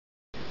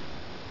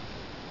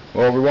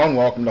Hello everyone,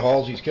 welcome to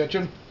Halsey's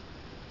Kitchen.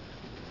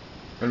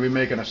 Going to be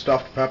making a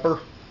stuffed pepper.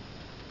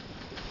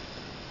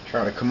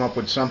 Try to come up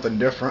with something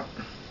different.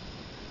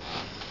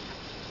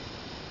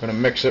 Going to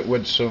mix it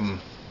with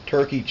some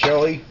turkey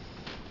chili,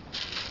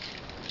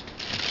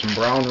 some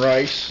brown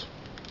rice,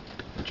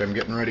 which I'm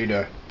getting ready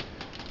to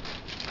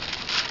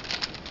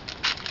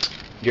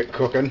get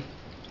cooking.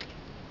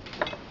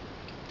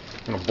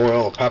 I'm going to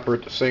boil the pepper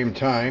at the same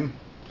time.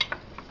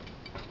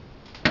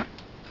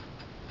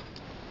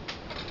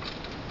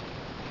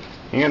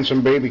 And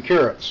some baby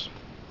carrots.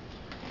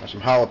 Got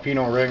some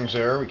jalapeno rings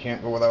there, we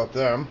can't go without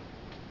them.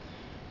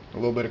 A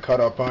little bit of cut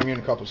up onion,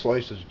 a couple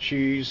slices of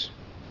cheese.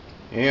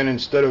 And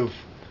instead of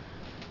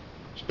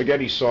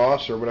spaghetti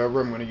sauce or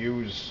whatever, I'm going to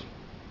use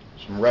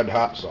some red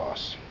hot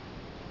sauce.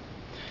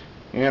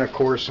 And of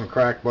course some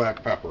cracked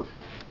black pepper.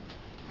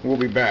 We'll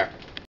be back.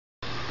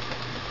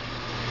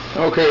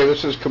 Okay,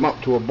 this has come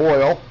up to a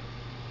boil.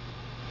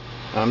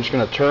 I'm just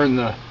going to turn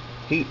the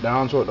heat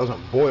down so it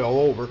doesn't boil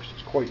over because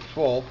it's quite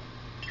full.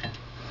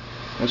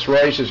 This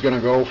rice is going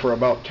to go for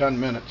about 10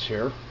 minutes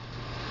here.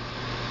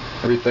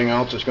 Everything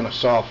else is going to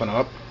soften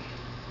up.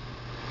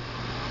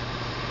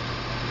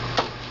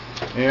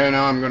 And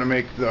now I'm going to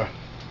make the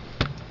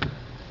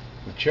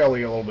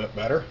chili a little bit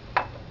better.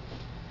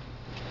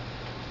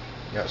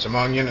 Got some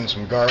onion and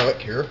some garlic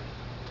here.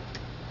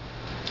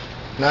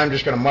 Now I'm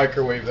just going to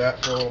microwave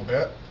that for a little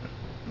bit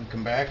and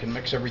come back and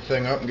mix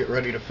everything up and get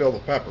ready to fill the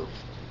pepper.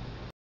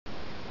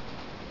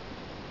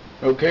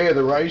 Okay,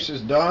 the rice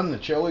is done, the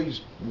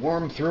chili's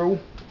warmed through.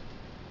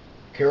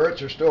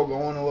 Carrots are still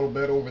going a little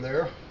bit over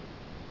there.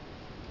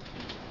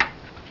 I'm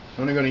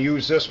only going to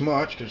use this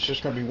much because it's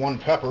just going to be one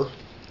pepper.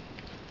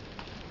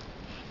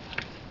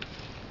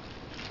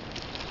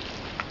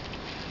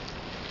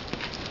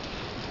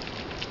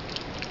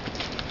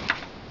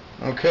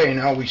 Okay,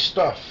 now we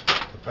stuff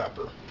the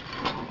pepper.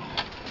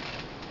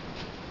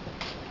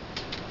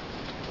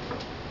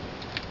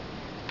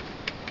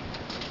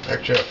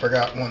 Actually, I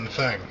forgot one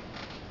thing.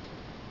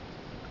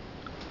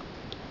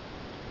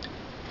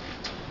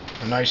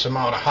 A nice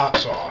amount of hot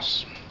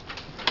sauce.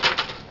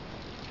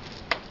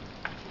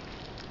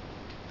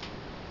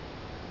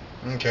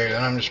 Okay,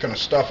 then I'm just going to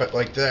stuff it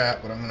like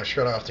that, but I'm going to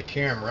shut off the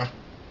camera.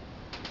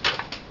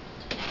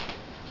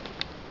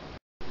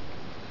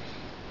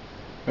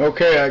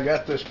 Okay, I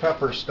got this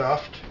pepper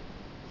stuffed.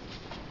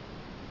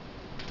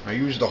 I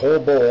used the whole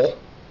bowl.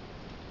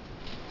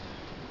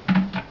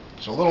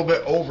 It's a little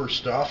bit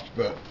overstuffed,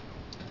 but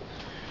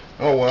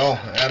oh well.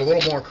 Add a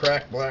little more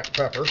cracked black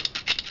pepper.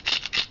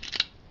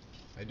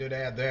 I did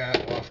add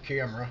that off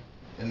camera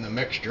in the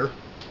mixture.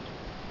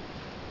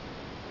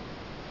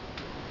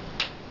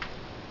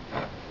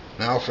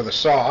 Now for the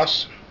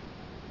sauce.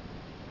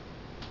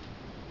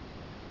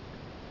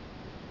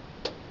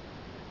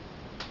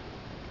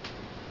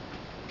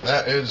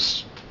 That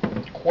is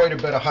quite a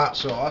bit of hot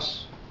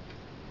sauce.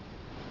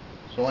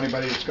 So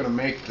anybody that's going to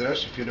make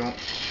this, if you don't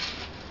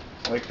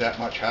like that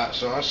much hot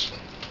sauce,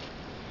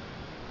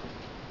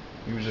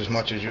 use as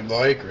much as you'd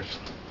like, or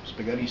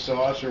spaghetti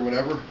sauce or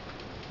whatever.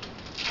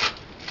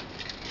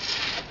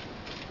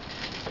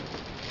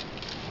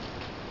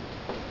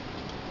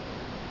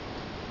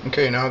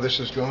 Okay, now this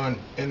is going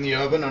in the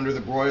oven under the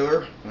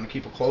broiler. I'm going to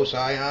keep a close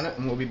eye on it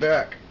and we'll be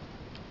back.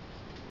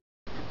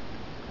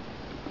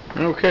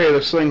 Okay,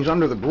 this thing's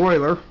under the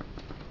broiler.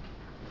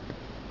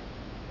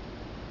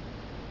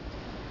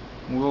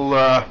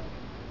 We'll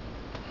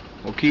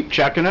keep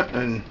checking it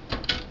and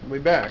we'll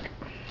be back.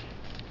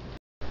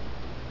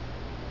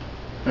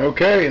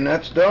 Okay, and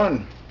that's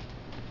done.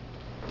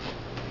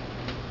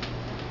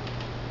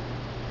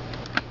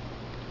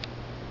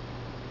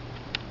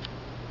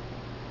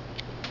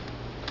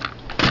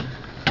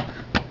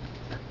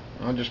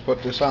 I'll just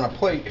put this on a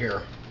plate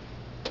here.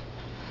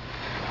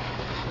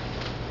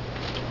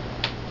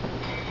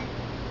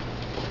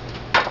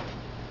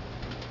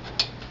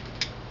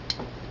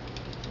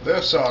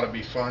 This ought to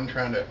be fun,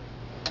 trying to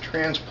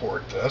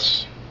transport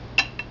this.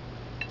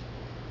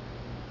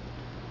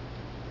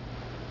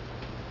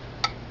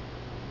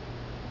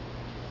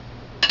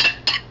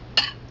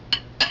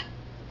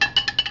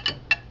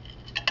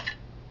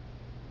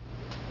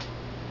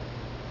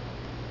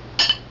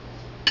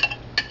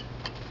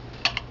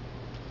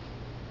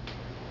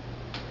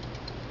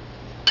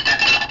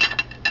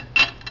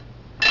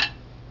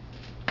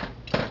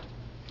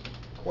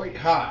 Quite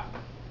hot.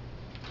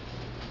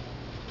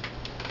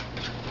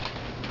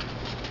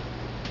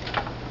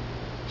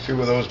 A few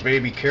of those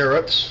baby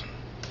carrots.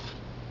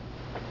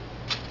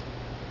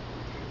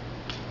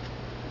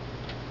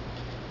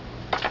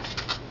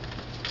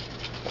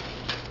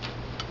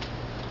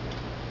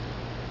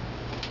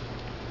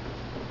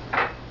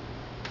 A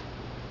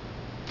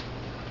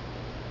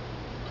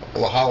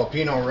couple of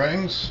jalapeno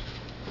rings.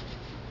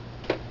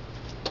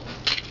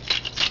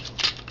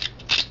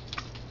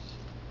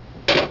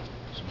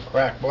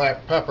 Cracked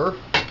black pepper.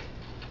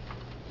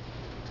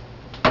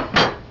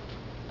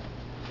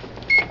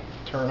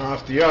 Turn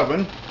off the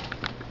oven.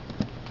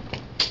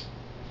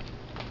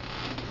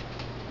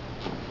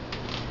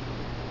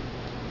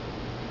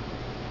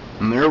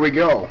 And there we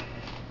go.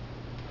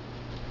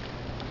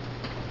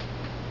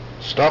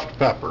 Stuffed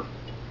pepper.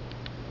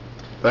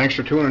 Thanks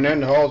for tuning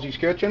in to Halsey's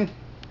Kitchen.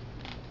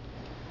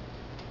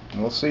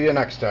 We'll see you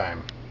next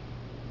time.